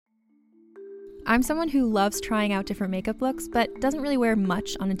I'm someone who loves trying out different makeup looks, but doesn't really wear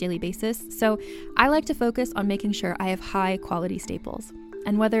much on a daily basis, so I like to focus on making sure I have high quality staples.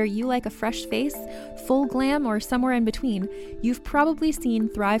 And whether you like a fresh face, full glam, or somewhere in between, you've probably seen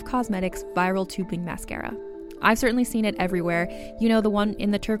Thrive Causemetics Viral Tubing Mascara. I've certainly seen it everywhere. You know, the one in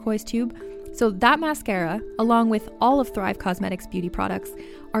the turquoise tube? So that mascara, along with all of Thrive Causemetics beauty products,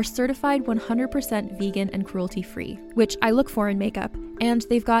 are certified 100% vegan and cruelty-free, which I look for in makeup, and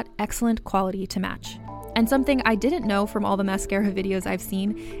they've got excellent quality to match. And something I didn't know from all the mascara videos I've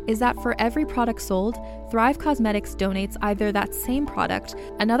seen is that for every product sold, Thrive Causemetics donates either that same product,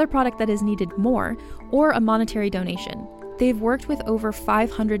 another product that is needed more, or a monetary donation. They've worked with over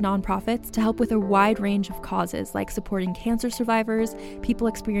 500 nonprofits to help with a wide range of causes like supporting cancer survivors, people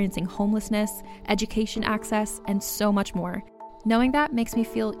experiencing homelessness, education access, and so much more. Knowing that makes me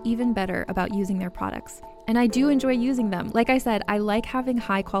feel even better about using their products. And I do enjoy using them. Like I said, I like having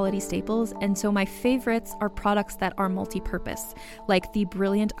high quality staples, and so my favorites are products that are multi-purpose, like the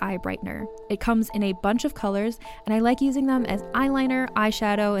Brilliant Eye Brightener. It comes in a bunch of colors, and I like using them as eyeliner,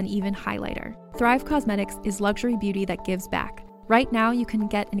 eyeshadow, and even highlighter. Thrive Causemetics is luxury beauty that gives back. Right now, you can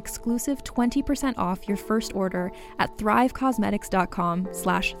get an exclusive 20% off your first order at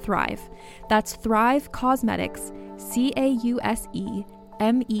thrivecausemetics.com/thrive. That's Thrive Causemetics,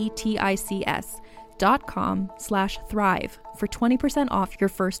 CAUSEMETICS.com/thrive for 20% off your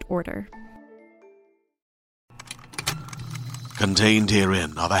first order. Contained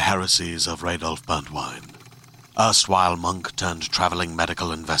herein are the heresies of Radolf Burntwine, erstwhile monk turned traveling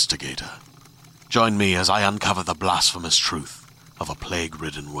medical investigator. Join me as I uncover the blasphemous truth of a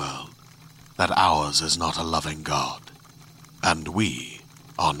plague-ridden world, that ours is not a loving God, and we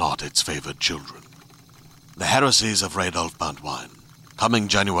are not its favored children. The Heresies of Radolf Burntwine, coming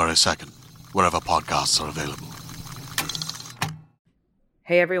January 2nd, wherever podcasts are available.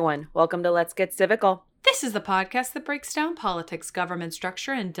 Hey everyone, welcome to Let's Get Civical. This is the podcast that breaks down politics, government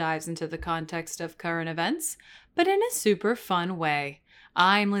structure, and dives into the context of current events, but in a super fun way.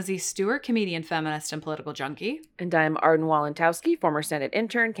 I'm Lizzie Stewart, comedian, feminist, and political junkie. And I'm Arden Walentowski, former Senate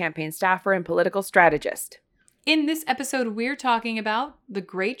intern, campaign staffer, and political strategist. In this episode, we're talking about the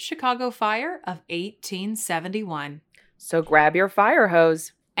Great Chicago Fire of 1871. So grab your fire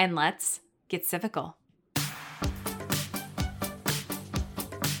hose. And let's get civical.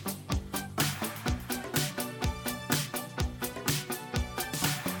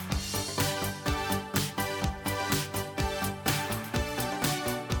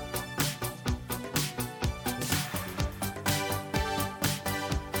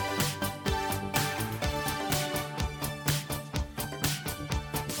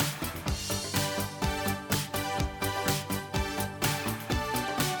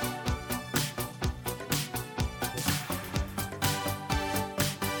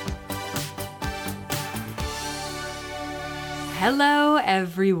 Hello,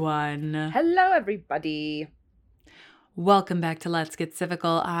 everyone. Hello, everybody. Welcome back to Let's Get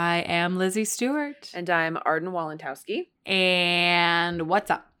Civical. I am Lizzie Stewart. And I'm Arden Walentowski. And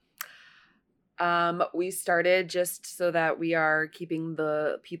what's up? We started just so that we are keeping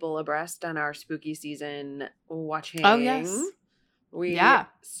the people abreast on our spooky season watching. Oh, yes. We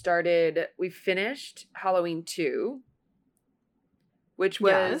finished Halloween 2, which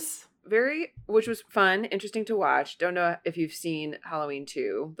was which was fun, interesting to watch. Don't know if you've seen Halloween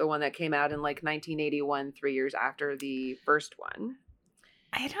 2, the one that came out in like 1981, 3 years after the first one.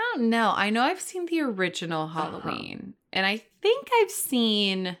 I don't know. I know I've seen the original Halloween, and I think I've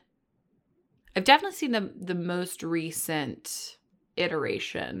definitely seen the most recent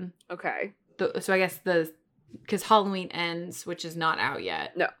iteration. Okay. So I guess because Halloween Ends, which is not out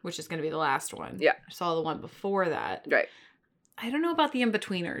yet. No. Which is going to be the last one. Yeah. I saw the one before that. Right. I don't know about the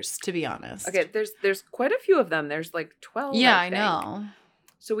in-betweeners, to be honest. Okay, there's quite a few of them. There's like 12, Yeah, I I think. know.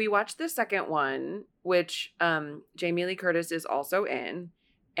 So we watched the second one, which Jamie Lee Curtis is also in.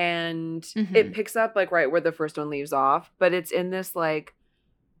 And it picks up like right where the first one leaves off. But it's in this like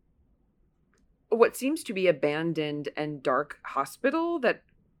what seems to be abandoned and dark hospital that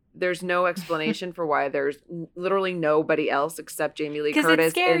there's no explanation for why there's literally nobody else except Jamie Lee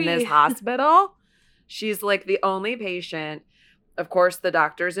Curtis in this hospital. She's like the only patient. Of course, the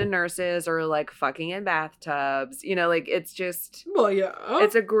doctors and nurses are like fucking in bathtubs. You know, like it's just, well, yeah.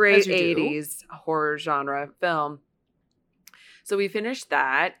 It's a great 80s horror genre film. So we finished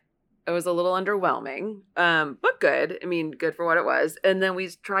that. It was a little underwhelming, but good. I mean, good for what it was. And then we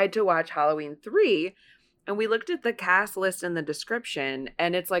tried to watch Halloween 3, and we looked at the cast list and the description,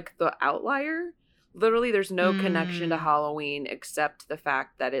 and it's like the outlier. Literally, there's no connection to Halloween except the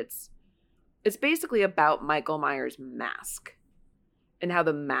fact that it's basically about Michael Myers' mask. and how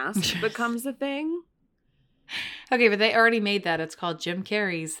the mask becomes a thing. Okay, but they already made that. It's called Jim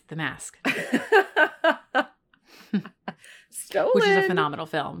Carrey's The Mask. Stolen. Which is a phenomenal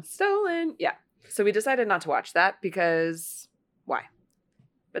film. Stolen. Yeah. So we decided not to watch that because why?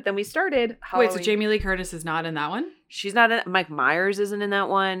 But then we started Halloween. Wait, so Jamie Lee Curtis is not in that one? She's not in Mike Myers isn't in that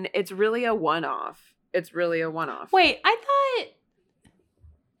one. It's really a one-off. Wait, I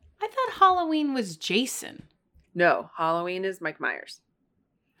thought Halloween was Jason. No, Halloween is Mike Myers.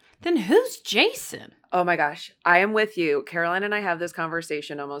 Then who's Jason? Oh my gosh. I am with you. Caroline and I have this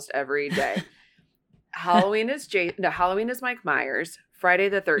conversation almost every day. Halloween is Mike Myers. Friday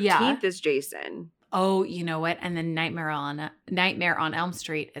the 13th is Jason. Oh, you know what? And then Nightmare on Elm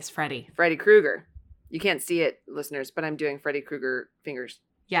Street is Freddy. Freddy Krueger. You can't see it, listeners, but I'm doing Freddy Krueger fingers.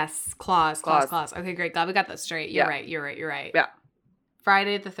 Yes, claws. Okay, great. Glad we got that straight. You're right. Yeah.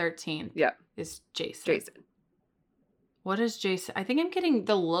 Friday the 13th Yeah. is Jason. What is Jason? I think I'm getting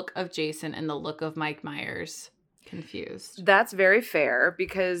the look of Jason and the look of Mike Myers confused. That's very fair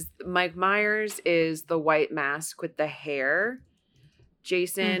because Mike Myers is the white mask with the hair.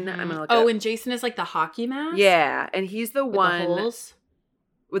 Jason, I'm going to look up. Oh, and Jason is like the hockey mask? Yeah, and he's the with one. The holes?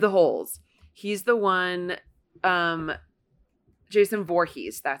 With the holes. He's the one, Jason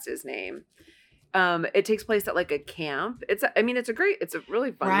Voorhees, that's his name. It takes place at like a camp. It's a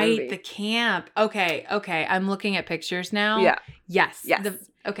really fun movie. Right, the camp. Okay. I'm looking at pictures now. Yeah. Yes. Yes.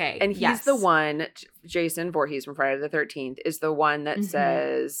 Okay. And he's the one, Jason Voorhees from Friday the 13th, is the one that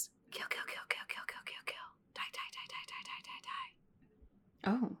says, kill, kill, kill, kill, kill, kill, kill, kill. Die, die, die, die, die, die, die,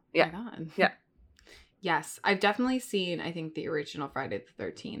 die. Oh, yeah. My God. Yeah. Yes. I've definitely seen, I think, the original Friday the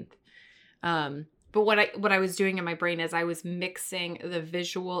 13th. But what I was doing in my brain is I was mixing the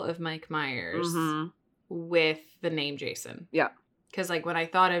visual of Mike Myers with the name Jason. Yeah. Because like when I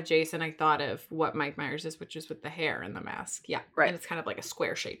thought of Jason, I thought of what Mike Myers is, which is with the hair and the mask. Yeah. Right. And it's kind of like a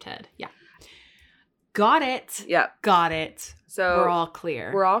square-shaped head. Yeah. Got it. Yeah. Got it. So we're all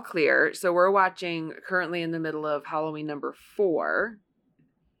clear. So we're watching, currently in the middle of Halloween number 4.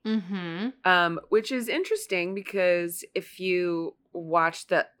 Which is interesting because if you watch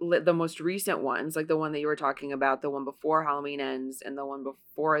the most recent ones, like the one that you were talking about, the one before Halloween Ends and the one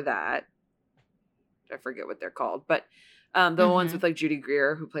before that, I forget what they're called, but the ones with like Judy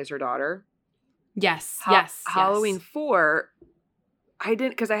Greer who plays her daughter. Yes. Halloween 4, I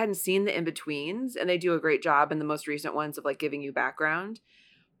didn't, because I hadn't seen the in-betweens, and they do a great job in the most recent ones of like giving you background.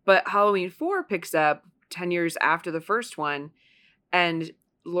 But Halloween 4 picks up 10 years after the first one, and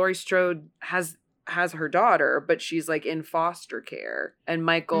Laurie Strode has her daughter, but she's like in foster care, and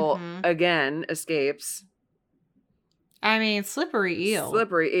Michael again escapes. I mean, slippery eel.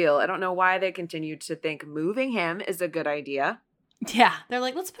 I don't know why they continue to think moving him is a good idea. Yeah, they're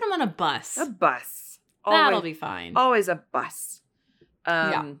like, let's put him on a bus. That'll be fine. Always a bus.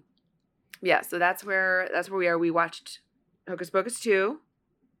 Yeah. So that's where we are. We watched Hocus Pocus 2.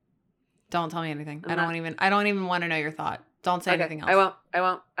 Don't tell me anything. I don't even want to know your thought. Don't say anything else. I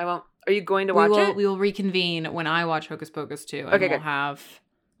won't. Are you going to watch it? We will reconvene when I watch Hocus Pocus 2. And okay,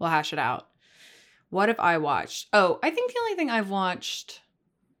 we'll hash it out. What have I watched? Oh, I think the only thing I've watched,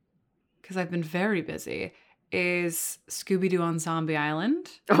 because I've been very busy, is Scooby-Doo on Zombie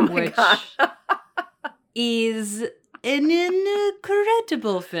Island. Oh my gosh. is an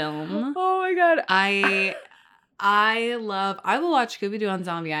incredible film. Oh my God. I will watch Scooby-Doo on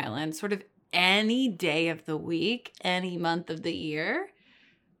Zombie Island sort of any day of the week, any month of the year.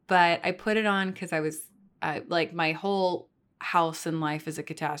 But I put it on because my whole house and life is a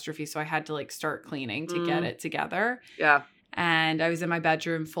catastrophe. So I had to like start cleaning to get it together. Yeah. And I was in my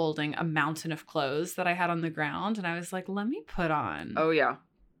bedroom folding a mountain of clothes that I had on the ground. And I was like, let me put on. Oh, yeah.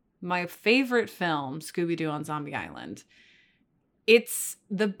 My favorite film, Scooby-Doo on Zombie Island. It's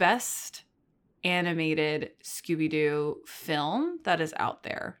the best animated Scooby-Doo film that is out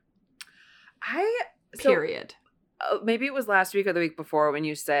there. Period. Maybe it was last week or the week before when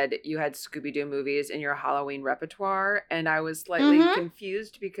you said you had Scooby-Doo movies in your Halloween repertoire, and I was slightly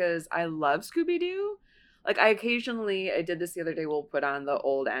confused because I love Scooby-Doo. Like I did this the other day, we'll put on the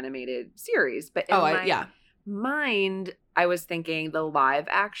old animated series, but in my mind, I was thinking the live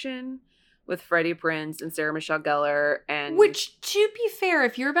action with Freddie Prinze and Sarah Michelle Gellar, and which, to be fair,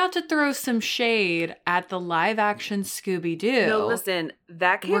 if you're about to throw some shade at the live action Scooby-Doo, no, listen,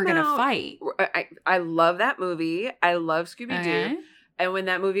 that came we're gonna out, fight. I love that movie. I love Scooby-Doo, okay. And when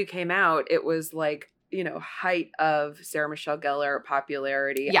that movie came out, it was like, height of Sarah Michelle Gellar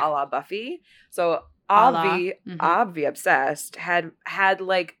popularity, a la Buffy. So Obvi obsessed had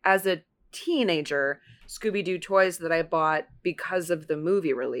like as a teenager Scooby-Doo toys that I bought because of the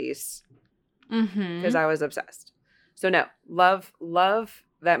movie release. Because I was obsessed. So no, love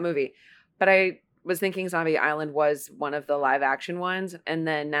that movie. But I was thinking Zombie Island was one of the live action ones. And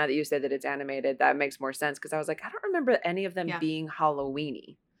then now that you said that it's animated, that makes more sense. Because I was like, I don't remember any of them being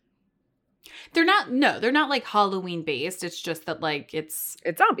Halloween-y. They're not like Halloween based. It's just that like it's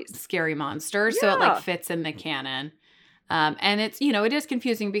zombies, scary monsters. So it like fits in the canon. And it's, it is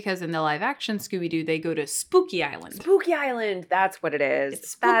confusing because in the live action Scooby-Doo, they go to Spooky Island. Spooky Island. That's what it is.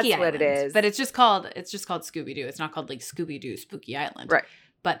 It's Spooky That's Island, what it is. But it's just called Scooby-Doo. It's not called like Scooby-Doo Spooky Island. Right.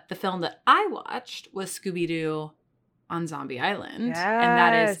 But the film that I watched was Scooby-Doo on Zombie Island. Yes. And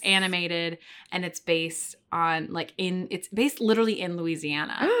that is animated and it's based on it's based literally in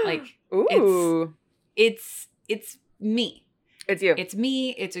Louisiana. Like ooh. It's me. It's you. It's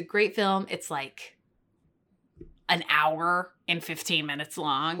me. It's a great film. It's like an hour and 15 minutes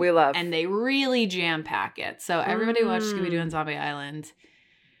long. We love. And they really jam pack it. So everybody watch Scooby-Doo on Zombie Island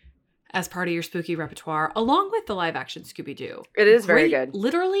as part of your spooky repertoire, along with the live action Scooby-Doo. It is very good.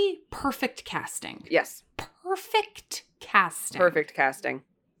 Literally perfect casting. Yes. Perfect casting. Perfect casting.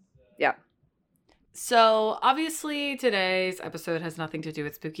 Yeah. So obviously today's episode has nothing to do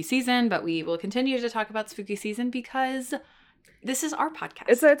with spooky season, but we will continue to talk about spooky season because this is our podcast.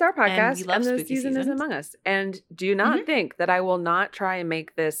 It's our podcast, and we love and the spooky season is among us. And do not think that I will not try and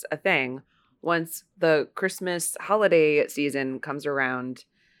make this a thing once the Christmas holiday season comes around.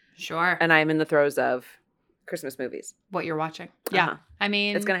 Sure. And I'm in the throes of Christmas movies. What you're watching. Yeah. I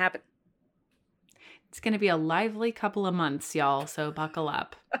mean, it's going to happen. It's going to be a lively couple of months, y'all. So buckle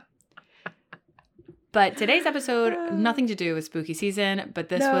up. But today's episode, nothing to do with spooky season, but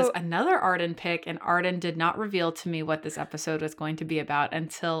this was another Arden pick, and Arden did not reveal to me what this episode was going to be about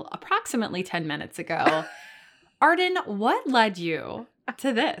until approximately 10 minutes ago. Arden, what led you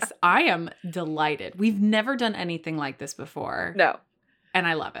to this? I am delighted. We've never done anything like this before. No. And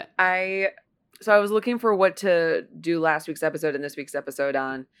I love it. So I was looking for what to do last week's episode and this week's episode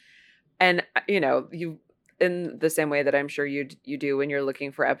on. And, you in the same way that I'm sure you do when you're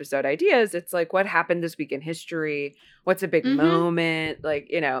looking for episode ideas, it's like, what happened this week in history? What's a big moment?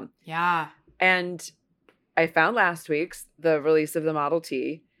 Yeah. And I found last week's, the release of the Model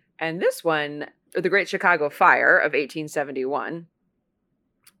T, and this one, the Great Chicago Fire of 1871.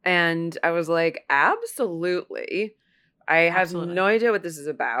 And I was like, absolutely. I have no idea what this is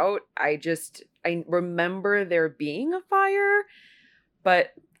about. I remember there being a fire,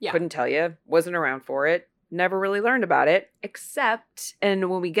 but couldn't tell you. Wasn't around for it. Never really learned about it, except, and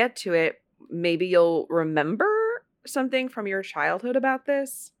when we get to it, maybe you'll remember something from your childhood about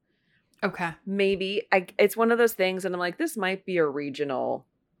this. Okay. Maybe. It's one of those things, and I'm like, this might be a regional.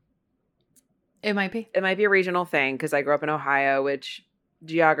 It might be. It might be a regional thing, because I grew up in Ohio, which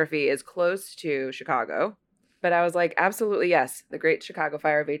geography is close to Chicago. But I was like, absolutely yes. The Great Chicago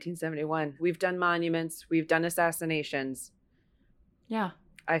Fire of 1871. We've done monuments. We've done assassinations. Yeah.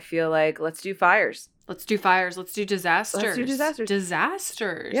 I feel like let's do fires. Let's do fires. Let's do disasters. Let's do disasters.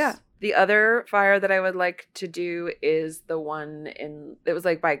 Disasters. Yeah. The other fire that I would like to do is the one it was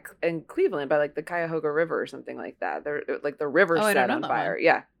like in Cleveland by like the Cuyahoga River or something like that. They're like the river set on fire. One.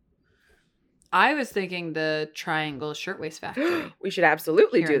 Yeah. I was thinking the Triangle Shirtwaist Factory. We should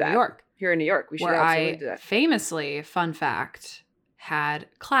absolutely do that. New York. Here in New York. We should absolutely do that. Famously, fun fact, had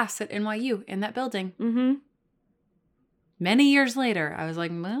class at NYU in that building. Mm-hmm. Many years later, I was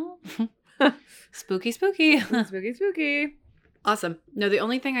like, well, spooky. Spooky. Awesome. No, the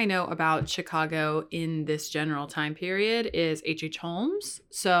only thing I know about Chicago in this general time period is H.H. Holmes.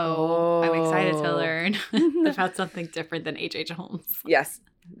 So I'm excited to learn about something different than H.H. Holmes. Yes.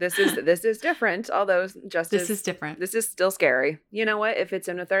 This is different, although this is different. This is still scary. You know what? If it's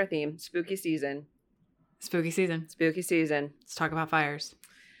in with our theme, spooky season. Spooky season. Spooky season. Let's talk about fires.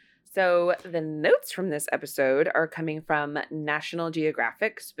 So the notes from this episode are coming from National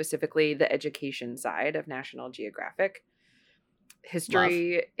Geographic, specifically the education side of National Geographic.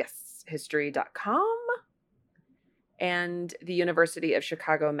 History, yes, history.com. And the University of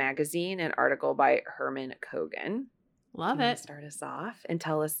Chicago Magazine, an article by Herman Kogan. Love it. Start us off and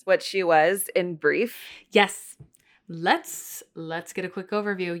tell us what she was in brief. Yes. Let's get a quick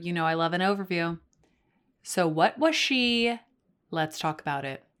overview. You know I love an overview. So what was she? Let's talk about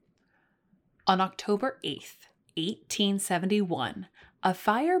it. On October 8th, 1871, a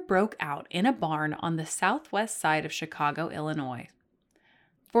fire broke out in a barn on the southwest side of Chicago, Illinois.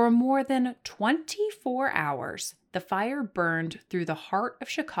 For more than 24 hours, the fire burned through the heart of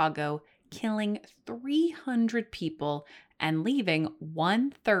Chicago, killing 300 people and leaving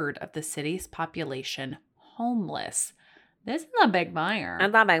 1/3 of the city's population homeless. This is a big fire.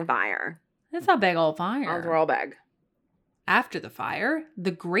 It's a big fire. It's a big old fire. It's real big. After the fire,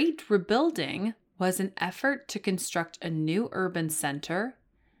 the Great Rebuilding was an effort to construct a new urban center.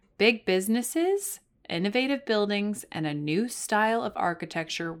 Big businesses, innovative buildings, and a new style of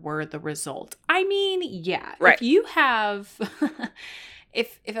architecture were the result. I mean, yeah. Right. If you have...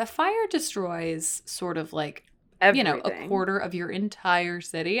 if a fire destroys sort of like, Everything. you know, a quarter of your entire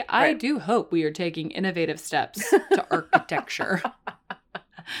city, I do hope we are taking innovative steps to architecture.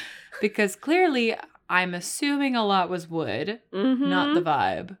 Because clearly, I'm assuming a lot was wood, not the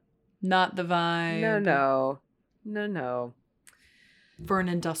vibe. Not the vibe. No. For an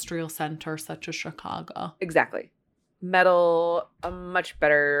industrial center such as Chicago. Exactly. Metal, a much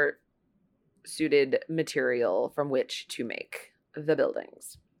better suited material from which to make the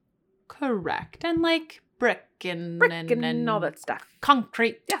buildings. Correct. And like brick and all that stuff.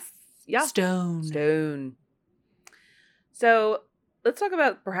 Concrete. Yes. Yeah. Stone. So let's talk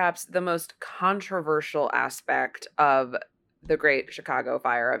about perhaps the most controversial aspect of the Great Chicago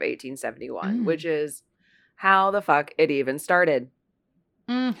Fire of 1871, which is how the fuck it even started.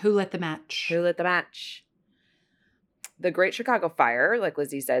 Who lit the match? The Great Chicago Fire, like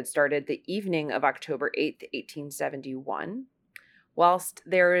Lizzie said, started the evening of October 8th, 1871. Whilst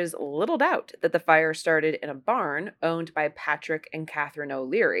there is little doubt that the fire started in a barn owned by Patrick and Catherine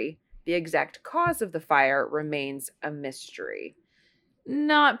O'Leary, the exact cause of the fire remains a mystery.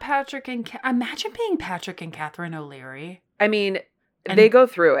 Not Patrick and... Imagine being Patrick and Catherine O'Leary. I mean, they go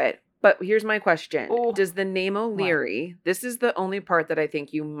through it, but here's my question. Does the name O'Leary, this is the only part that I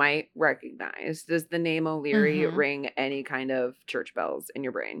think you might recognize, does the name O'Leary ring any kind of church bells in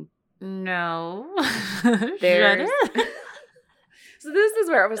your brain? No. There's... So this is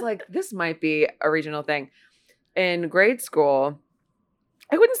where I was like, this might be a regional thing. In grade school,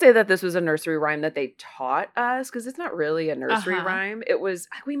 I wouldn't say that this was a nursery rhyme that they taught us, because it's not really a nursery rhyme. It was,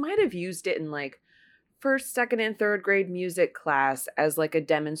 we might have used it in like first, second, and third grade music class as like a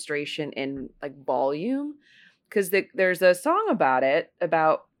demonstration in like volume. Because there's a song about it,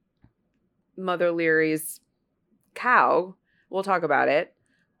 about Mother Leary's cow. We'll talk about it.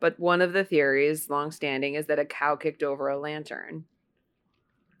 But one of the theories, longstanding, is that a cow kicked over a lantern.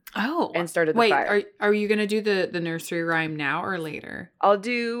 Oh. And started the fire. Wait, are you going to do the nursery rhyme now or later? I'll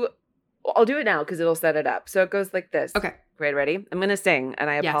do it now because it'll set it up. So it goes like this. Okay. Great, ready? I'm going to sing, and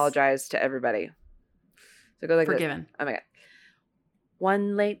I apologize to everybody. So it goes like Forgiven. This. Oh my God.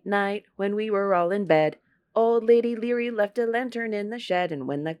 One late night when we were all in bed, old Lady Leary left a lantern in the shed, and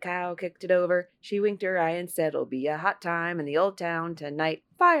when the cow kicked it over, she winked her eye and said, "It'll be a hot time in the old town tonight.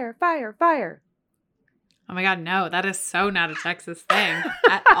 Fire, fire, fire." Oh my God, no, that is so not a Texas thing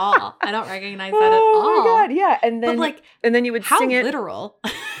at all. I don't recognize that at all. Oh my God, yeah. And then, you would sing it. How literal.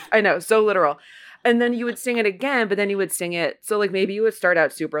 I know, so literal. And then you would sing it again, but then you would sing it. So like maybe you would start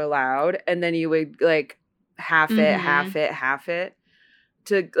out super loud, and then you would like half it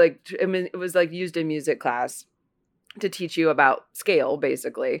to like, I mean, it was like used in music class to teach you about scale,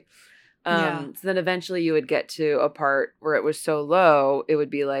 basically. So then eventually you would get to a part where it was so low, it would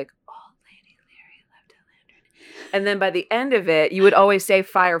be like, and then by the end of it, you would always say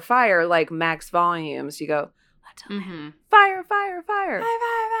fire, fire, like max volume. So you go, fire, fire, fire. Fire, fire, fire.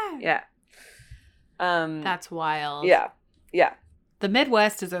 Yeah. That's wild. Yeah. The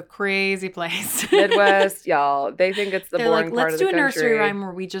Midwest is a crazy place. Midwest, y'all. They think it's the boring part of the country. Let's do a nursery rhyme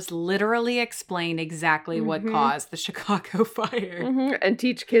where we just literally explain exactly what caused the Chicago fire. And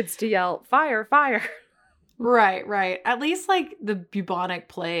teach kids to yell, fire, fire. Right. At least like the bubonic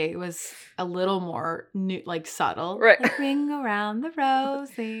plague was a little more like subtle. Right. Like, ring around the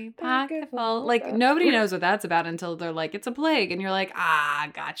rosy pocket full. Like nobody knows what that's about until they're like, it's a plague. And you're like,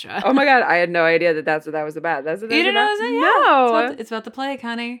 gotcha. Oh my God. I had no idea that that's what that was about. That's what that you didn't know was that? No. Yeah. It's about the plague,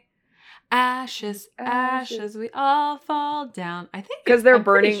 honey. Ashes, ashes, we all fall down. I think because they're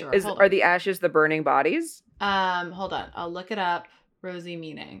burning. Sure. Are the ashes the burning bodies? Hold on. I'll look it up. Rosy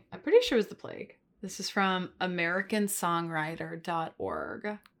meaning. I'm pretty sure it was the plague. This is from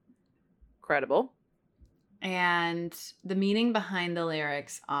AmericanSongwriter.org. Credible. And the meaning behind the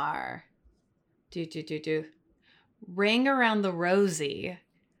lyrics are ring around the rosy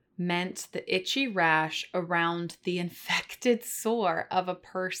meant the itchy rash around the infected sore of a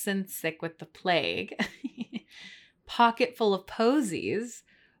person sick with the plague. Pocket full of posies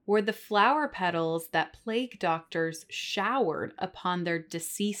were the flower petals that plague doctors showered upon their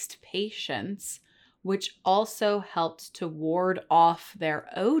deceased patients, which also helped to ward off their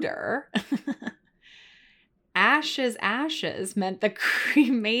odor. Ashes, ashes meant the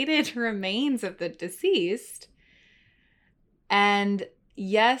cremated remains of the deceased. And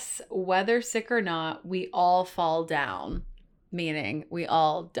yes, whether sick or not, we all fall down, meaning we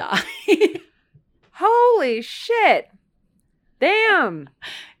all die. Holy shit. Damn.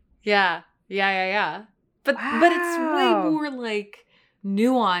 Yeah. Yeah. But it's way more like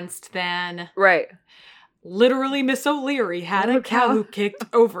nuanced than Right. literally Miss O'Leary had a cow who kicked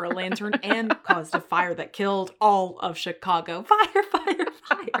over a lantern and caused a fire that killed all of Chicago. Fire, fire,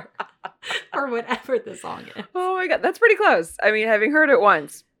 fire. Or whatever the song is. Oh my God. That's pretty close. I mean, having heard it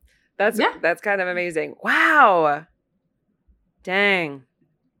once, that's kind of amazing. Wow. Dang.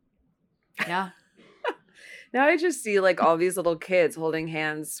 Yeah. Now I just see like all these little kids holding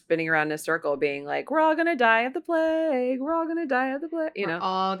hands, spinning around in a circle, being like, we're all going to die of the plague. We're all going to die of the plague. You know, we're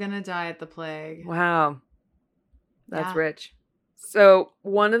all going to die of the plague. Wow. That's rich. So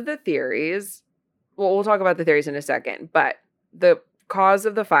one of the theories, well, we'll talk about the theories in a second, but the cause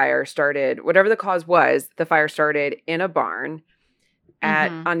of the fire started, whatever the cause was, the fire started in a barn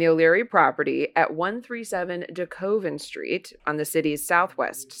on the O'Leary property at 137 DeKoven Street on the city's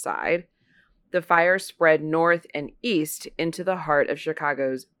southwest side. The fire spread north and east into the heart of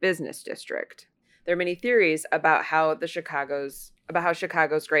Chicago's business district. There are many theories about how Chicago's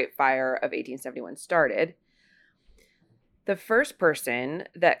Great Fire of 1871 started. The first person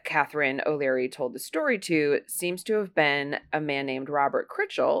that Catherine O'Leary told the story to seems to have been a man named Robert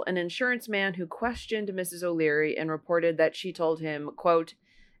Critchell, an insurance man who questioned Mrs. O'Leary and reported that she told him, quote,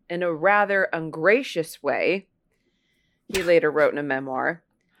 in a rather ungracious way, he later wrote in a memoir,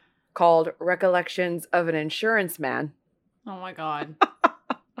 called Recollections of an Insurance Man. Oh my God.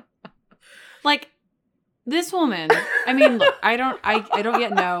 Like, this woman, I mean, look, I don't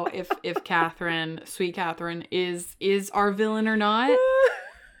yet know if Catherine, sweet Catherine, is our villain or not.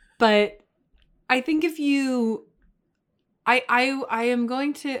 But I think if you I am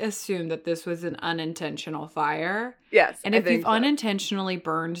going to assume that this was an unintentional fire. Yes. And if you've unintentionally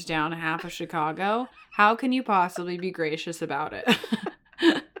burned down half of Chicago, how can you possibly be gracious about it?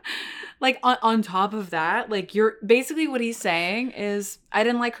 Like, on top of that, like, you're basically what he's saying is, I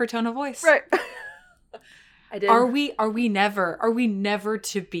didn't like her tone of voice. Right. I didn't. Are we never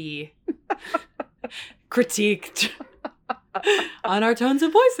to be critiqued on our tones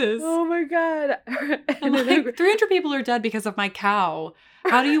of voices? Oh my God. I'm like, 300 people are dead because of my cow.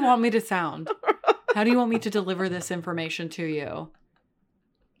 How do you want me to sound? How do you want me to deliver this information to you?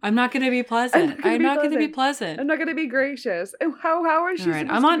 I'm not going to be pleasant. I'm not going to be pleasant. I'm not going to be gracious. How is she? All right,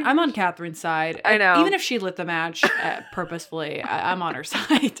 I'm on Catherine's side. I know. Even if she lit the match purposefully, I'm on her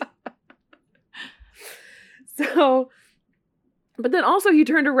side. So, but then also he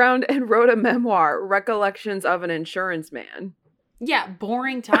turned around and wrote a memoir, Recollections of an Insurance Man. Yeah,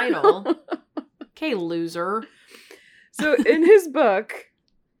 boring title. Okay, loser. So in his book,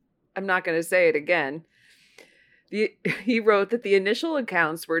 I'm not going to say it again. He wrote that the initial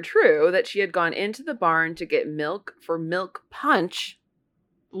accounts were true, that she had gone into the barn to get milk for milk punch.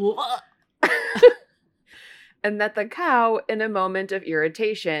 And that the cow, in a moment of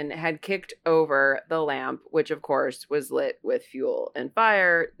irritation, had kicked over the lamp, which of course was lit with fuel and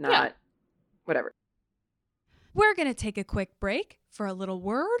fire, whatever. We're going to take a quick break for a little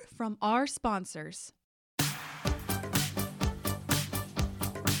word from our sponsors.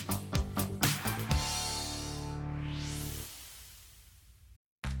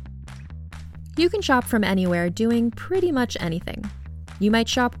 You can shop from anywhere doing pretty much anything. You might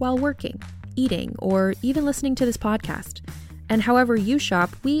shop while working, eating, or even listening to this podcast. And however you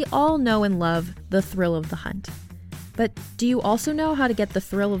shop, we all know and love the thrill of the hunt. But do you also know how to get the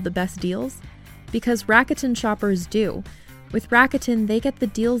thrill of the best deals? Because Rakuten shoppers do. With Rakuten, they get the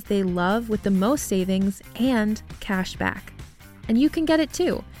deals they love with the most savings and cash back. And you can get it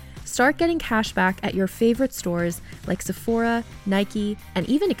too. Start getting cash back at your favorite stores like Sephora, Nike, and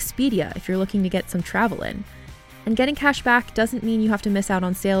even Expedia if you're looking to get some travel in. And getting cash back doesn't mean you have to miss out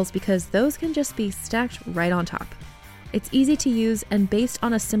on sales because those can just be stacked right on top. It's easy to use and based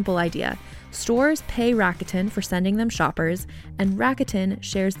on a simple idea. Stores pay Rakuten for sending them shoppers, and Rakuten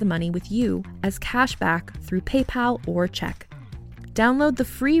shares the money with you as cash back through PayPal or check. Download the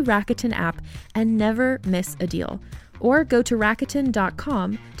free Rakuten app and never miss a deal. Or go to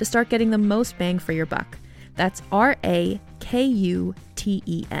Rakuten.com to start getting the most bang for your buck. That's Rakuten.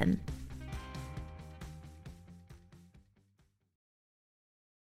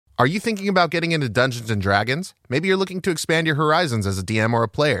 Are you thinking about getting into Dungeons & Dragons? Maybe you're looking to expand your horizons as a DM or a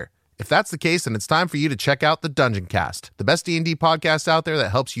player. If that's the case, then it's time for you to check out the Dungeon Cast, the best D&D podcast out there that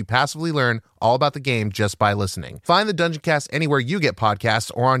helps you passively learn all about the game just by listening. Find the Dungeon Cast anywhere you get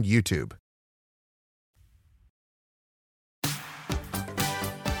podcasts or on YouTube.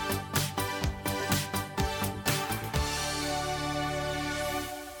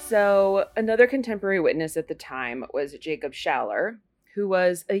 So another contemporary witness at the time was Jacob Schaller, who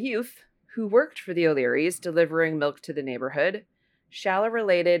was a youth who worked for the O'Learys, delivering milk to the neighborhood. Schaller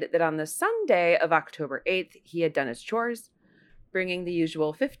related that on the Sunday of October 8th, he had done his chores, bringing the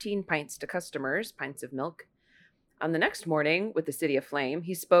usual 15 pints to customers, pints of milk. On the next morning, with the city aflame,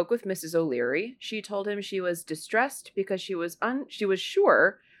 he spoke with Mrs. O'Leary. She told him she was distressed because she was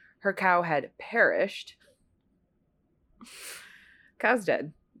sure her cow had perished. Cow's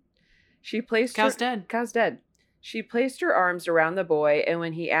dead. Cow's dead. Cow's dead. She placed her arms around the boy, and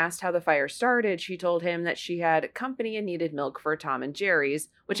when he asked how the fire started, she told him that she had company and needed milk for Tom and Jerry's,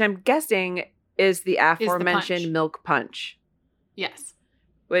 which I'm guessing is the aforementioned punch. milk punch. Yes.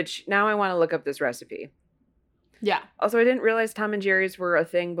 Which, now I want to look up this recipe. Yeah. Also, I didn't realize Tom and Jerry's were a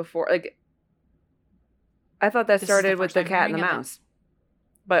thing before. Like, I thought that This is started the with first the I'm Cat and the hearing of it. Mouse.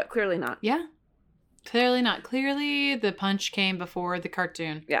 But clearly not. Yeah. Clearly not. Clearly, the punch came before the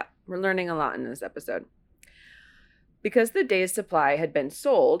cartoon. Yeah, we're learning a lot in this episode. Because the day's supply had been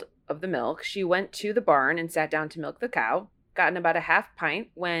sold of the milk, she went to the barn and sat down to milk the cow, gotten about a half pint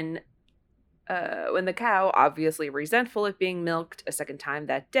when the cow, obviously resentful of being milked a second time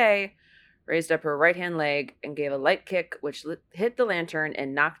that day, raised up her right-hand leg and gave a light kick, which hit the lantern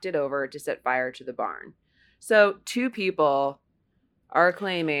and knocked it over to set fire to the barn. So 2 people are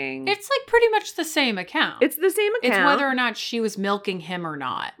claiming... It's like pretty much the same account. It's the same account. It's whether or not she was milking him or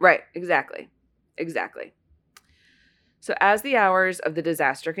not. Right, exactly. So as the hours of the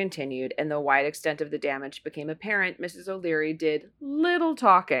disaster continued and the wide extent of the damage became apparent, Mrs. O'Leary did little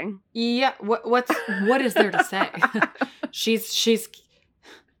talking. Yeah, what is there to say? she's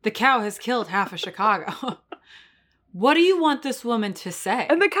the cow has killed half of Chicago. What do you want this woman to say?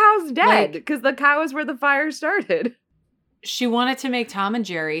 And the cow's dead because the cow is where the fire started. She wanted to make Tom and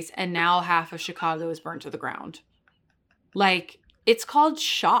Jerry's, and now half of Chicago is burned to the ground. Like, it's called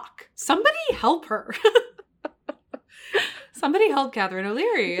shock. Somebody help her. Somebody help Catherine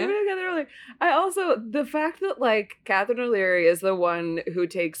O'Leary. I also, the fact that, like, Catherine O'Leary is the one who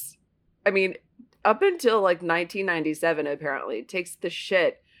takes, I mean, up until, like, 1997, apparently, takes the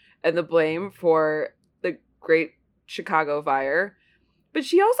shit and the blame for the Great Chicago Fire. But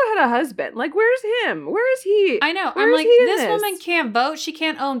she also had a husband. Like, where's him? Where is he? I know. Where I'm is like, he in this woman can't vote. She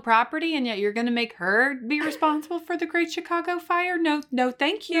can't own property, and yet you're going to make her be responsible for the Great Chicago Fire? No,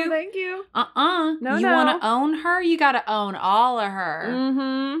 thank you. No, thank you. No, you want to own her? You got to own all of her.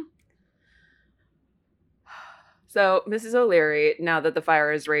 Mm-hmm. So, Mrs. O'Leary, now that the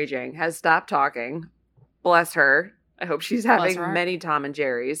fire is raging, has stopped talking. Bless her. I hope she's having many Tom and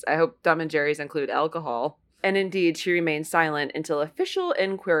Jerry's. I hope Tom and Jerry's include alcohol. And indeed, she remained silent until official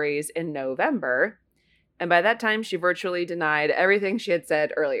inquiries in November. And by that time, she virtually denied everything she had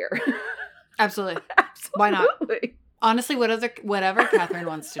said earlier. Absolutely. Absolutely. Why not? Honestly, whatever Catherine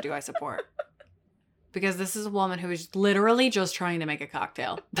wants to do, I support. Because this is a woman who is literally just trying to make a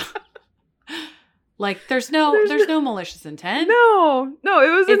cocktail. Like, there's no malicious intent. No,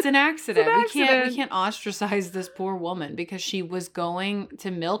 it's an accident. It's an accident. We can't ostracize this poor woman because she was going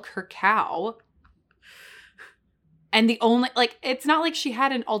to milk her cow. And the only, like, it's not like she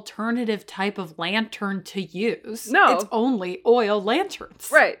had an alternative type of lantern to use. No. It's only oil lanterns.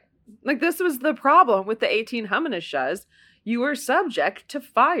 Right. Like, this was the problem with the 1800s. You were subject to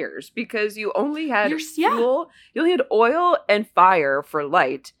fires because you only had fuel. You only had oil and fire for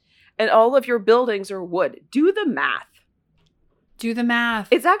light. And all of your buildings are wood. Do the math.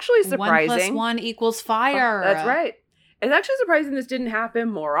 It's actually surprising. 1 + 1 = fire. That's right. It's actually surprising this didn't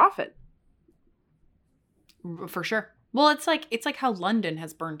happen more often. For sure. Well, it's like how London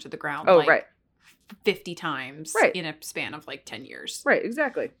has burned to the ground. Oh, right. 50 times in a span of like 10 years. Right,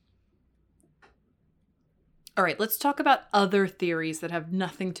 exactly. All right, let's talk about other theories that have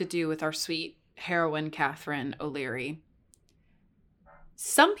nothing to do with our sweet heroine, Catherine O'Leary.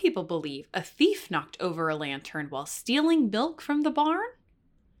 Some people believe a thief knocked over a lantern while stealing milk from the barn.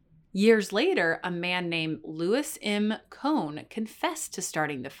 Years later, a man named Lewis M. Cohn confessed to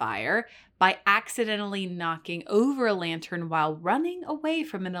starting the fire by accidentally knocking over a lantern while running away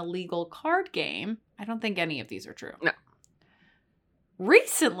from an illegal card game. I don't think any of these are true. No.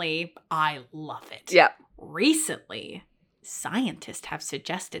 Recently, I love it. Yeah. Recently, scientists have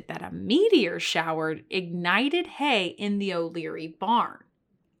suggested that a meteor shower ignited hay in the O'Leary barn.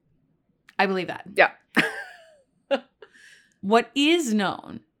 I believe that. Yeah. What is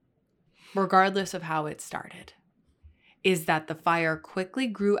known, regardless of how it started, is that the fire quickly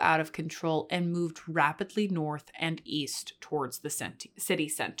grew out of control and moved rapidly north and east towards the city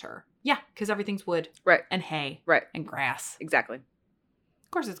center. Yeah, because everything's wood. Right. And hay. Right. And grass. Exactly.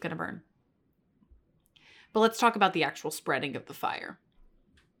 Of course it's going to burn. But let's talk about the actual spreading of the fire.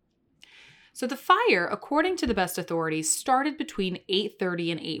 So the fire, according to the best authorities, started between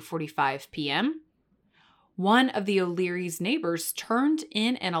 8:30 and 8:45 p.m. One of the O'Leary's neighbors turned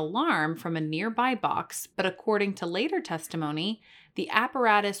in an alarm from a nearby box, but according to later testimony, the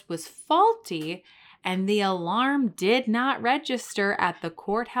apparatus was faulty and the alarm did not register at the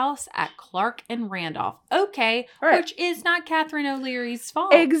courthouse at Clark and Randolph. Okay, Right. which is not Catherine O'Leary's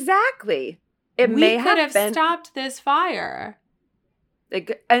fault. Exactly. It we may could have been, stopped this fire.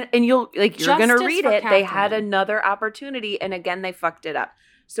 like, and you're gonna Justice read for it. They had Catherine. another opportunity, and again they fucked it up.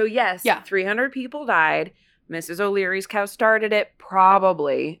 So yes, Yeah. 300 people died. Mrs. O'Leary's cow started it,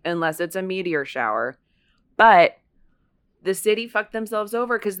 probably, unless it's a meteor shower. But the city fucked themselves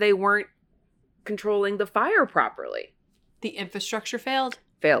over because they weren't controlling the fire properly. The infrastructure failed.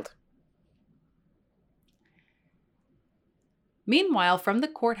 Failed. Meanwhile, from the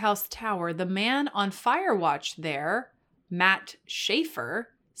courthouse tower, the man on fire watch there, Matt Schaefer,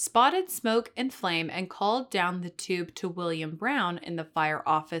 spotted smoke and flame and called down the tube to William Brown in the fire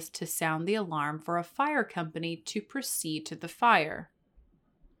office to sound the alarm for a fire company to proceed to the fire.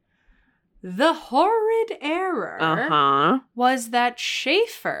 The horrid error was that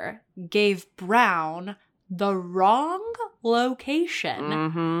Schaefer gave Brown the wrong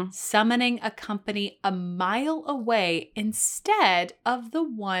location, summoning a company a mile away instead of the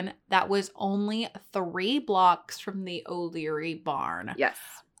one that was only 3 blocks from the O'Leary barn. Yes.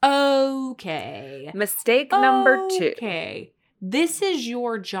 Okay. Mistake number 2. Okay. This is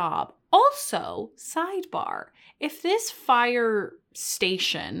your job. Also, sidebar, if this fire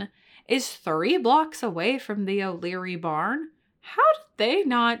station is 3 blocks away from the O'Leary barn, how did they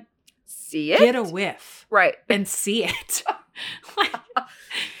not See it? get a whiff Right. and see it? Like,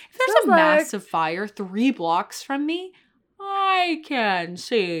 if there's Feels a like- massive fire 3 blocks from me, I can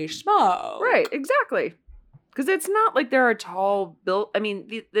see smoke. Right, exactly. Because it's not like there are tall built. I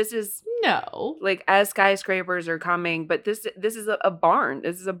mean, this is No. like as skyscrapers are coming, but this is a barn.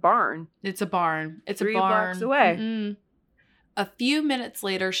 This is a barn. It's a barn. It's 3 a barn. blocks away. Mm-mm. A few minutes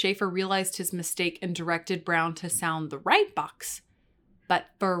later, Schaefer realized his mistake and directed Brown to sound the right box. But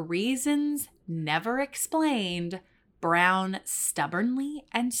for reasons never explained, Brown stubbornly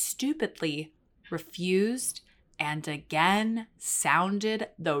and stupidly refused and again sounded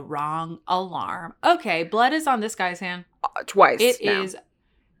the wrong alarm. Okay, blood is on this guy's hand. Twice. It now.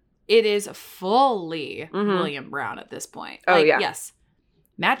 is fully Mhm. William Brown at this point. Oh, yeah. Yes.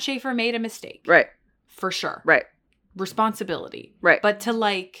 Matt Schaefer made a mistake. Right. For sure. Right. Responsibility. Right. But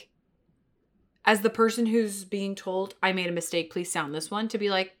to as the person who's being told, I made a mistake, please sound this one, to be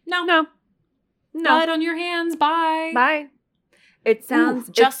like, no. Blood on your hands, bye. Bye. It sounds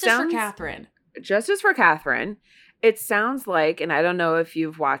Justice for Catherine. Justice for Catherine. It sounds like, and I don't know if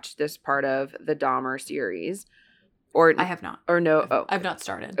you've watched this part of the Dahmer series, or I have not. or no. I've not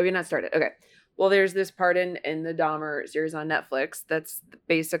started. Oh, you're not started. Okay. Well, there's this part in the Dahmer series on Netflix that's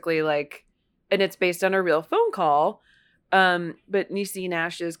basically like, and it's based on a real phone call. But Niecy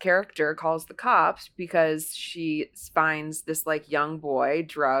Nash's character calls the cops because she finds this like young boy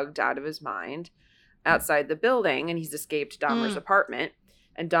drugged out of his mind outside the building, and he's escaped Dahmer's apartment.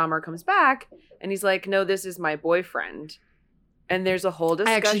 And Dahmer comes back and he's like, no, this is my boyfriend. And there's a whole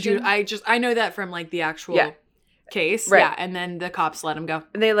discussion. I actually do. I know that from the actual case. Right. Yeah. And then the cops let him go.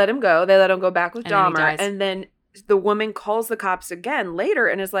 And they let him go. They let him go back with And then he Dahmer. dies. And then the woman calls the cops again later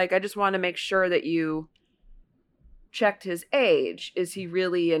and is like, I just want to make sure that you checked his age. Is he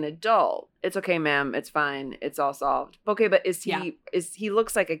really an adult? It's okay, ma'am. It's fine. It's all solved. Okay, but he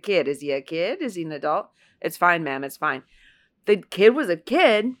looks like a kid. Is he a kid? Is he an adult? It's fine, ma'am. It's fine. The kid was a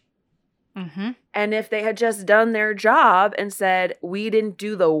kid. Mm-hmm. And if they had just done their job and said, we didn't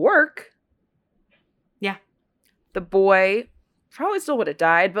do the work. Yeah. The boy probably still would have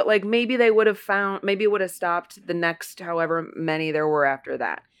died, but maybe they would have maybe it would have stopped the next however many there were after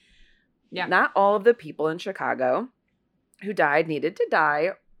that. Yeah. Not all of the people in Chicago who died needed to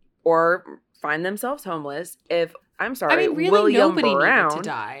die or find themselves homeless. Really, William nobody Brown, needed to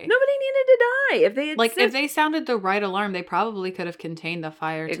die. Nobody needed to die. If they had If they sounded the right alarm, they probably could have contained the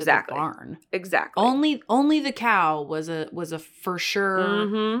fire to the barn. Exactly. Only the cow was a for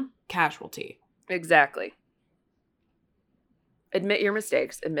sure casualty. Exactly. Admit your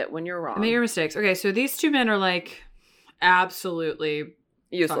mistakes. Admit when you're wrong. Admit your mistakes. Okay, so these two men are absolutely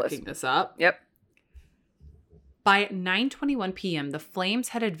useless. fucking this up. Yep. By 9:21 p.m., the flames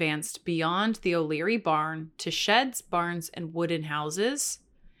had advanced beyond the O'Leary barn to sheds, barns, and wooden houses.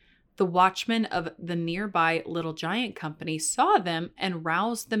 The watchmen of the nearby Little Giant Company saw them and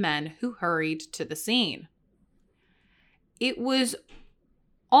roused the men, who hurried to the scene. It was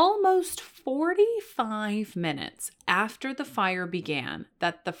almost 45 minutes after the fire began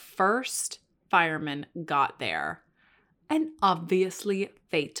that the first fireman got there. An obviously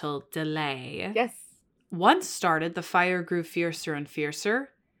fatal delay. Yes. Once started, the fire grew fiercer and fiercer.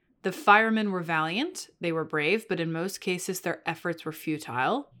 The firemen were valiant, they were brave, but in most cases their efforts were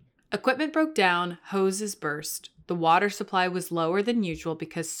futile. Equipment broke down, hoses burst. The water supply was lower than usual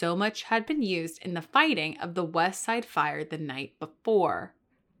because so much had been used in the fighting of the West Side Fire the night before.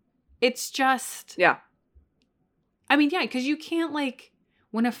 It's just... Yeah. I mean, yeah, because you can't, like,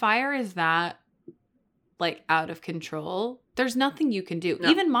 when a fire is that, like, out of control, there's nothing you can do. No.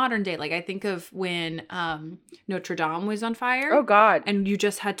 Even modern day, like, I think of when Notre Dame was on fire. Oh, God. And you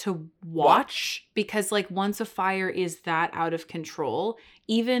just had to watch because, like, once a fire is that out of control,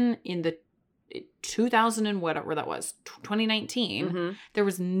 even in the 2000 and whatever that was, 2019, there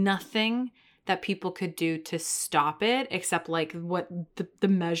was nothing that people could do to stop it except, like, what the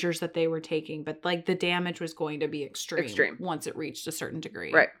measures that they were taking. But, like, the damage was going to be extreme once it reached a certain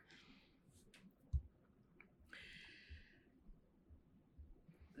degree. Right.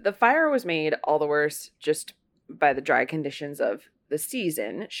 The fire was made all the worse just by the dry conditions of the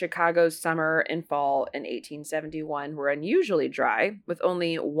season. Chicago's summer and fall in 1871 were unusually dry, with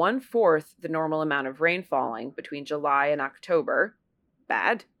only 1/4 the normal amount of rain falling between July and October.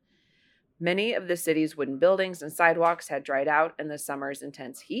 Bad. Many of the city's wooden buildings and sidewalks had dried out in the summer's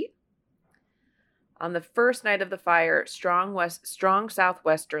intense heat. On the first night of the fire, strong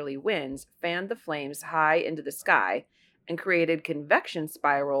southwesterly winds fanned the flames high into the sky and created convection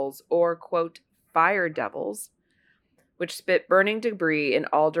spirals, or, quote, fire devils, which spit burning debris in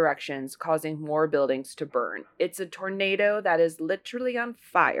all directions, causing more buildings to burn. It's a tornado that is literally on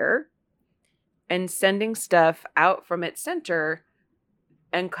fire and sending stuff out from its center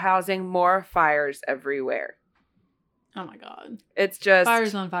and causing more fires everywhere. Oh, my God. It's just...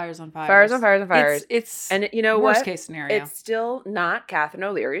 Fires on fires on fires. Fires on fires on fires. It's and you know worst what? Case scenario. It's still not Catherine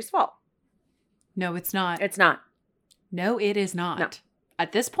O'Leary's fault. No, it's not. It's not. No, it is not. No.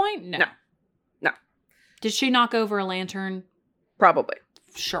 At this point, no. No. Did she knock over a lantern? Probably.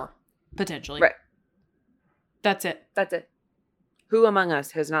 Sure. Potentially. Right. That's it. That's it. Who among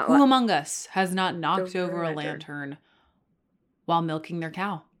us has not... Who among us has not knocked over a lantern while milking their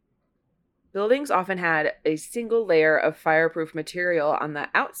cow? Buildings often had a single layer of fireproof material on the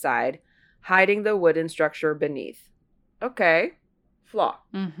outside, hiding the wooden structure beneath. Okay. Flaw.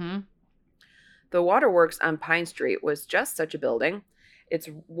 Mm-hmm. The Waterworks on Pine Street was just such a building. Its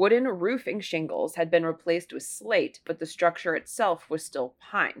wooden roofing shingles had been replaced with slate, but the structure itself was still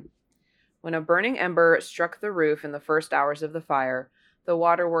pine. When a burning ember struck the roof in the first hours of the fire, the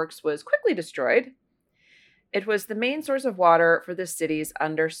Waterworks was quickly destroyed. It was the main source of water for the city's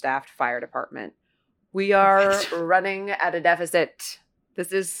understaffed fire department. We are running at a deficit.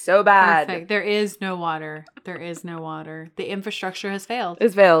 This is so bad. Perfect. There is no water. There is no water. The infrastructure has failed.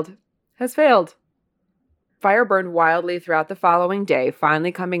 Has failed. Fire burned wildly throughout the following day,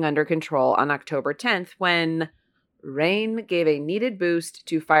 finally coming under control on October 10th when rain gave a needed boost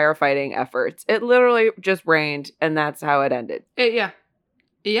to firefighting efforts. It literally just rained, and that's how it ended. Yeah.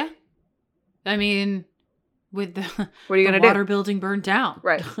 I mean, with the, what are you the going to do? water building burned down.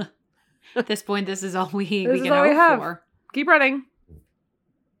 Right. At this point, this is all we can all we have. hope for. Keep running.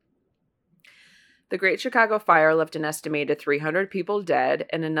 The Great Chicago Fire left an estimated 300 people dead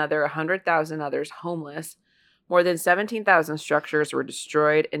and another 100,000 others homeless. More than 17,000 structures were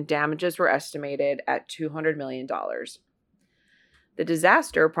destroyed and damages were estimated at $200 million. The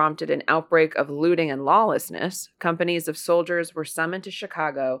disaster prompted an outbreak of looting and lawlessness. Companies of soldiers were summoned to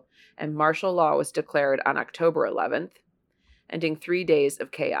Chicago and martial law was declared on October 11th, ending 3 days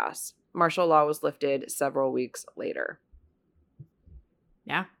of chaos. Martial law was lifted several weeks later.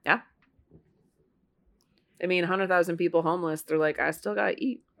 Yeah. I mean, 100,000 people homeless. They're like, I still gotta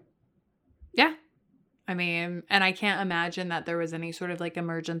eat. Yeah. I mean, and I can't imagine that there was any sort of like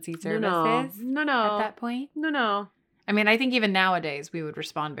emergency services No. at that point. No. I mean, I think even nowadays we would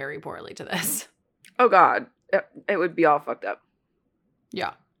respond very poorly to this. Oh, God. It would be all fucked up.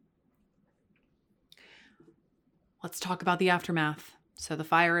 Yeah. Let's talk about the aftermath. So the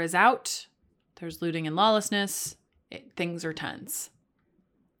fire is out. There's looting and lawlessness. Things are tense.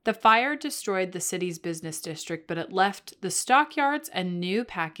 The fire destroyed the city's business district, but it left the stockyards and new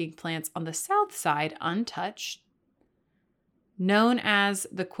packing plants on the south side untouched. Known as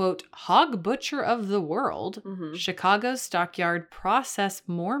the, quote, hog butcher of the world, Chicago's stockyard processed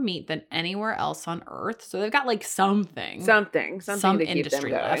more meat than anywhere else on Earth. So they've got like something Some to keep industry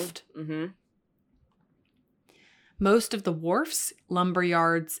them going. left. Mm-hmm. Most of the wharfs, lumber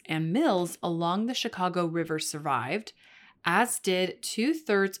yards, and mills along the Chicago River survived, as did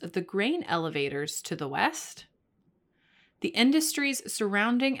 2/3 of the grain elevators to the west. The industries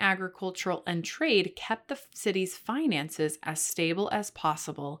surrounding agricultural and trade kept the city's finances as stable as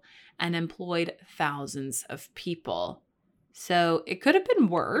possible and employed thousands of people. So it could have been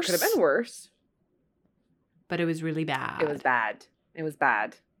worse. It could have been worse. But it was really bad. It was bad. It was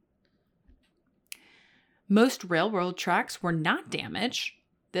bad. Most railroad tracks were not damaged.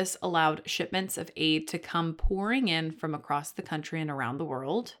 This allowed shipments of aid to come pouring in from across the country and around the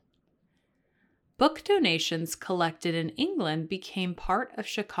world. Book donations collected in England became part of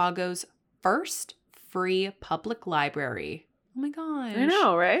Chicago's first free public library. Oh my gosh. I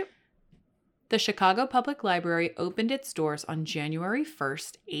know, right? The Chicago Public Library opened its doors on January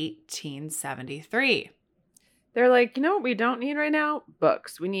 1st, 1873. They're like, you know what we don't need right now?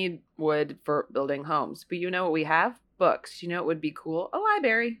 Books. We need wood for building homes. But you know what we have? Books. You know what would be cool? A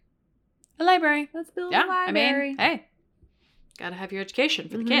library. A library. Let's build Yeah, a library. I mean, hey, gotta have your education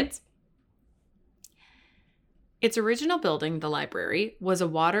for the kids. Its original building, the library, was a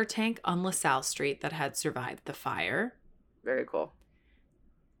water tank on LaSalle Street that had survived the fire. Very cool.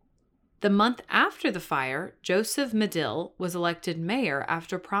 The month after the fire, Joseph Medill was elected mayor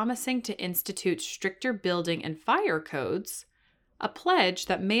after promising to institute stricter building and fire codes, a pledge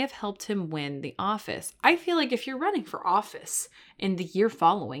that may have helped him win the office. I feel like if you're running for office in the year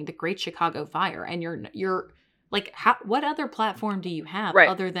following the Great Chicago Fire and you're like, what other platform do you have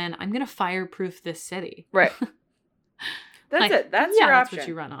other than I'm going to fireproof this city? Right. That's like, it. That's your option. That's what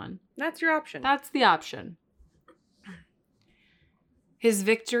you run on. That's your option. That's the option. His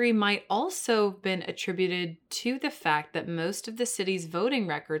victory might also have been attributed to the fact that most of the city's voting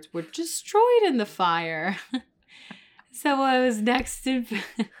records were destroyed in the fire. So it was next to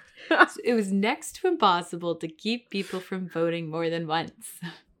impossible to keep people from voting more than once.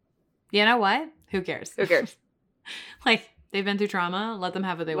 You know what? Who cares? Who cares? Like, they've been through trauma. Let them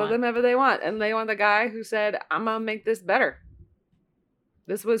have what they want. Let them have what they want. And they want the guy who said, I'm going to make this better.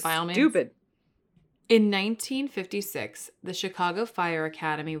 This was stupid. In 1956, the Chicago Fire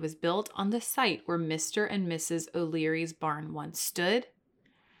Academy was built on the site where Mr. and Mrs. O'Leary's barn once stood.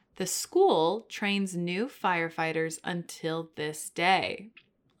 The school trains new firefighters until this day.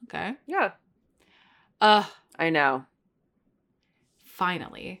 Okay. Yeah. I know.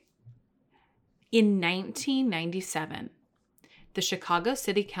 Finally, in 1997, the Chicago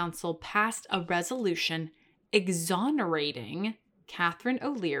City Council passed a resolution exonerating Catherine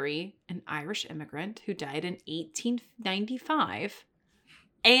O'Leary, an Irish immigrant who died in 1895,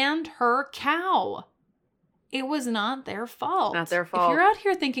 and her cow. It was not their fault. Not their fault. If you're out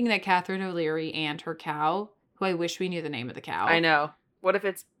here thinking that Catherine O'Leary and her cow, who I wish we knew the name of the cow. I know. What if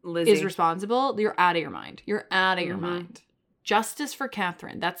it's Lizzie? Is responsible, you're out of your mind. You're out of your mind. Justice for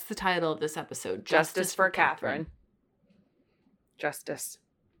Catherine. That's the title of this episode. Justice for Catherine. Justice.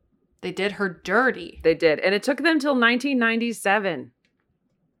 They did her dirty. They did. And it took them till 1997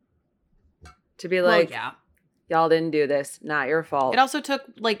 to be like, y'all didn't do this. Not your fault. It also took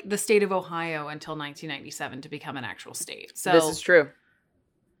like the state of Ohio until 1997 to become an actual state. So this is true.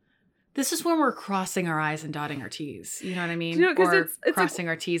 This is when we're crossing our I's and dotting our T's. You know what I mean? Do you know, 'cause or it's crossing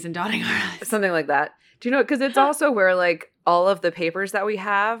our T's and dotting our I's. Something like that. Do you know? Because it's also where like all of the papers that we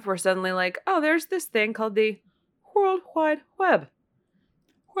have were suddenly like, oh, there's this thing called the World Wide Web.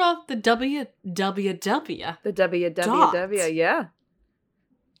 Well, the WWW. The WWW, yeah.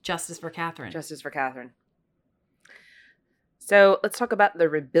 Justice for Catherine. Justice for Catherine. So let's talk about the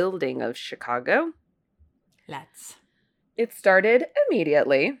rebuilding of Chicago. Let's. It started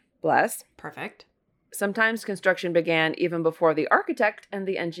immediately. Bless. Perfect. Sometimes construction began even before the architect and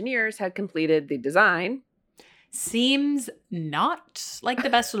the engineers had completed the design. Seems not like the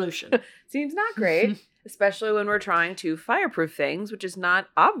best solution. Seems not great, especially when we're trying to fireproof things, which is not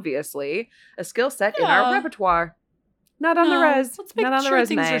obviously a skill set in our repertoire. Not on the res. Let's make not on sure the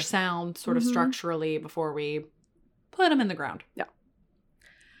resume. things are sound sort of structurally before we put them in the ground. Yeah.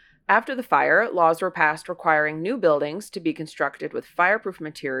 After the fire, laws were passed requiring new buildings to be constructed with fireproof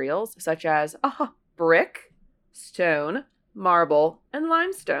materials such as brick, stone, marble, and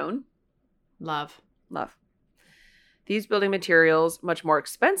limestone. Love. These building materials, much more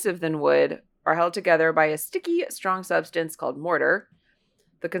expensive than wood, are held together by a sticky, strong substance called mortar.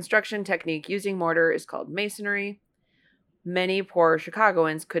 The construction technique using mortar is called masonry. Many poor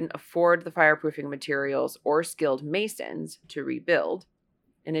Chicagoans couldn't afford the fireproofing materials or skilled masons to rebuild.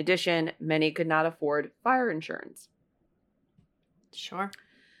 In addition, many could not afford fire insurance. Sure.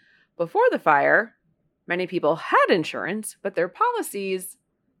 Before the fire, many people had insurance, but their policies,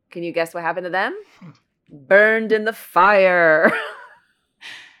 can you guess what happened to them? Burned in the fire.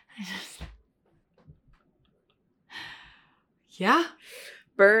 Yeah.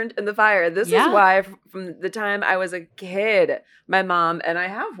 burned in the fire. This Yeah. is why from the time I was a kid, my mom, and I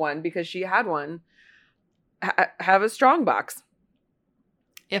have one because she had one, have a strong box.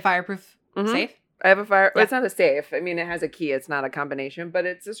 A fireproof Mhm. safe? I have a fire. Yeah. It's not a safe. I mean, it has a key. It's not a combination, but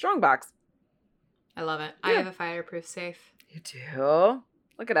it's a strong box. I love it. I Yeah. have a fireproof safe. You do?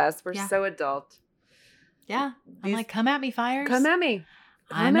 Look at us. We're Yeah. so adult. Yeah. I'm These- like, come at me, fires. Come at me.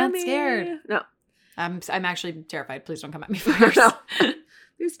 I'm Come at not me. scared. No. I'm actually terrified. Please don't come at me, fires. No.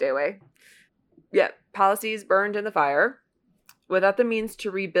 Please stay away. Yeah. Policies burned in the fire. Without the means to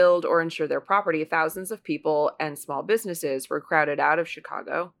rebuild or insure their property, thousands of people and small businesses were crowded out of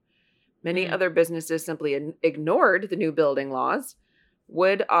Chicago. Many Mm. other businesses simply ignored the new building laws.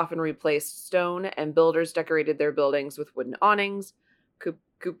 Wood often replaced stone, and builders decorated their buildings with wooden awnings,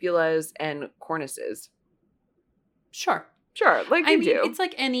 cupolas, and cornices. Sure. Sure, like I you mean, do. it's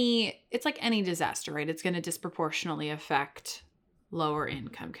like any disaster, right? It's going to disproportionately affect lower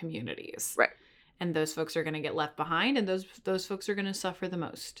income communities. Right. And those folks are going to get left behind, and those folks are going to suffer the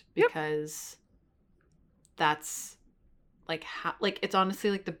most Yep. because that's like it's honestly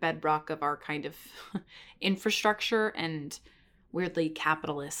like the bedrock of our kind of infrastructure and weirdly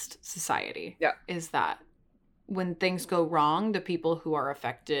capitalist society. Yeah. Is that when things go wrong, the people who are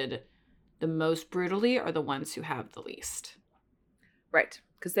affected the most brutally are the ones who have the least. Right,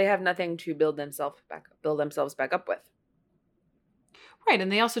 because they have nothing to build themselves back up with. Right, and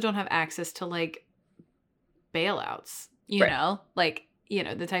they also don't have access to like bailouts, Right. know, like,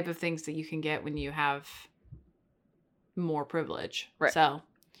 the type of things that you can get when you have more privilege. Right. So,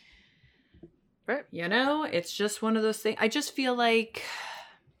 Right. It's just one of those things. I just feel like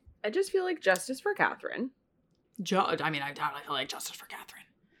justice for Catherine. I totally feel like justice for Catherine.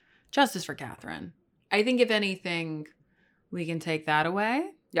 Justice for Catherine. I think if anything, we can take that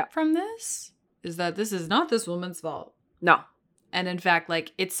away from this, is that this is not this woman's fault. No. And in fact,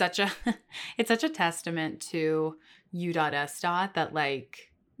 like, it's such a testament to U.S. that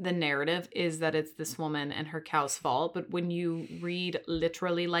like the narrative is that it's this woman and her cow's fault. But when you read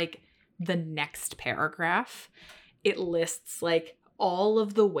literally like the next paragraph, it lists like all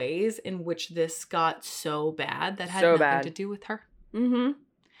of the ways in which this got so bad that had nothing to do with her. Mm-hmm.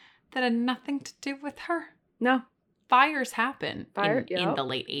 That had nothing to do with her. No. Fires happen in yep. the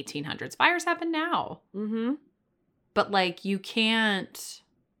late 1800s. Fires happen now. Mm-hmm. But like you can't,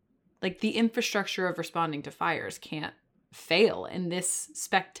 like the infrastructure of responding to fires can't fail in this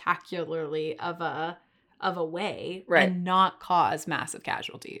spectacularly of a way, Right. and not cause massive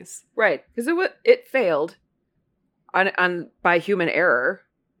casualties. Right, because it failed on by human error,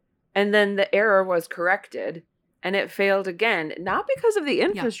 and then the error was corrected, and it failed again, not because of the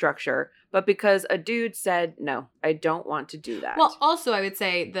infrastructure, but because a dude said, "No, I don't want to do that." Well, also I would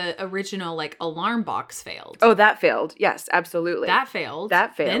say the original like alarm box failed. Oh, that failed. Yes, absolutely. That failed.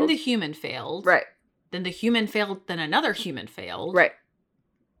 That failed. Then the human failed. Right. Then the human failed. Then another human failed. Right.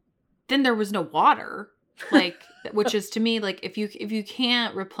 Then there was no water. Like, which is to me, like, if you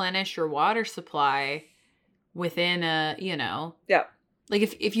can't replenish your water supply within a, Yeah. like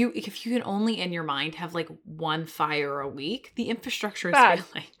if you can only in your mind have like one fire a week, the infrastructure is Bad.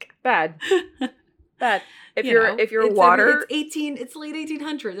 failing. Bad. Bad. If You your know, if your it's water it's late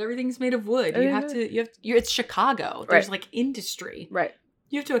 1800s. Everything's made of wood. It's Chicago. There's Right. like industry. right.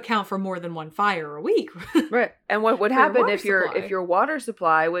 You have to account for more than one fire a week. Right. And what would For your happen water if your supply. if your water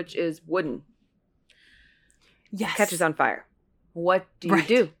supply, which is wooden, Yes. catches on fire? What do you Right.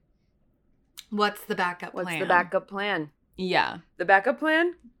 do? What's the backup What's plan? the backup plan? Yeah. The backup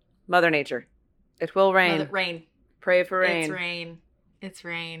plan? Mother Nature. It will rain. Rain. Pray for rain. It's rain. It's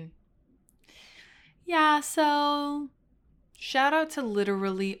rain. Yeah, so shout out to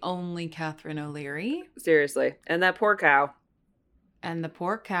literally only Catherine O'Leary Seriously. And that poor cow. and the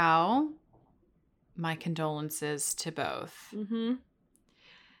poor cow. My condolences to both. Mm-hmm.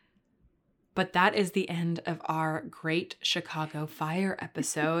 But that is the end of our Great Chicago Fire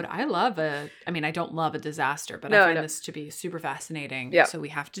episode. I don't love a disaster, but I find this to be super fascinating. Yeah. So we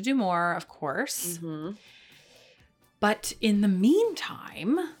have to do more, of course. Mm-hmm. But in the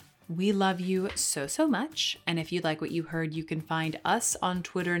meantime, we love you so, so much. And if you like what you heard, you can find us on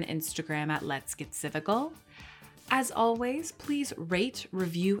Twitter and Instagram at Let's Get Civical. As always, please rate,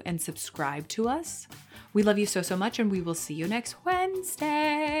 review, and subscribe to us. We love you so, so much, and we will see you next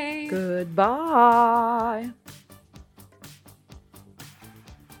Wednesday. Goodbye.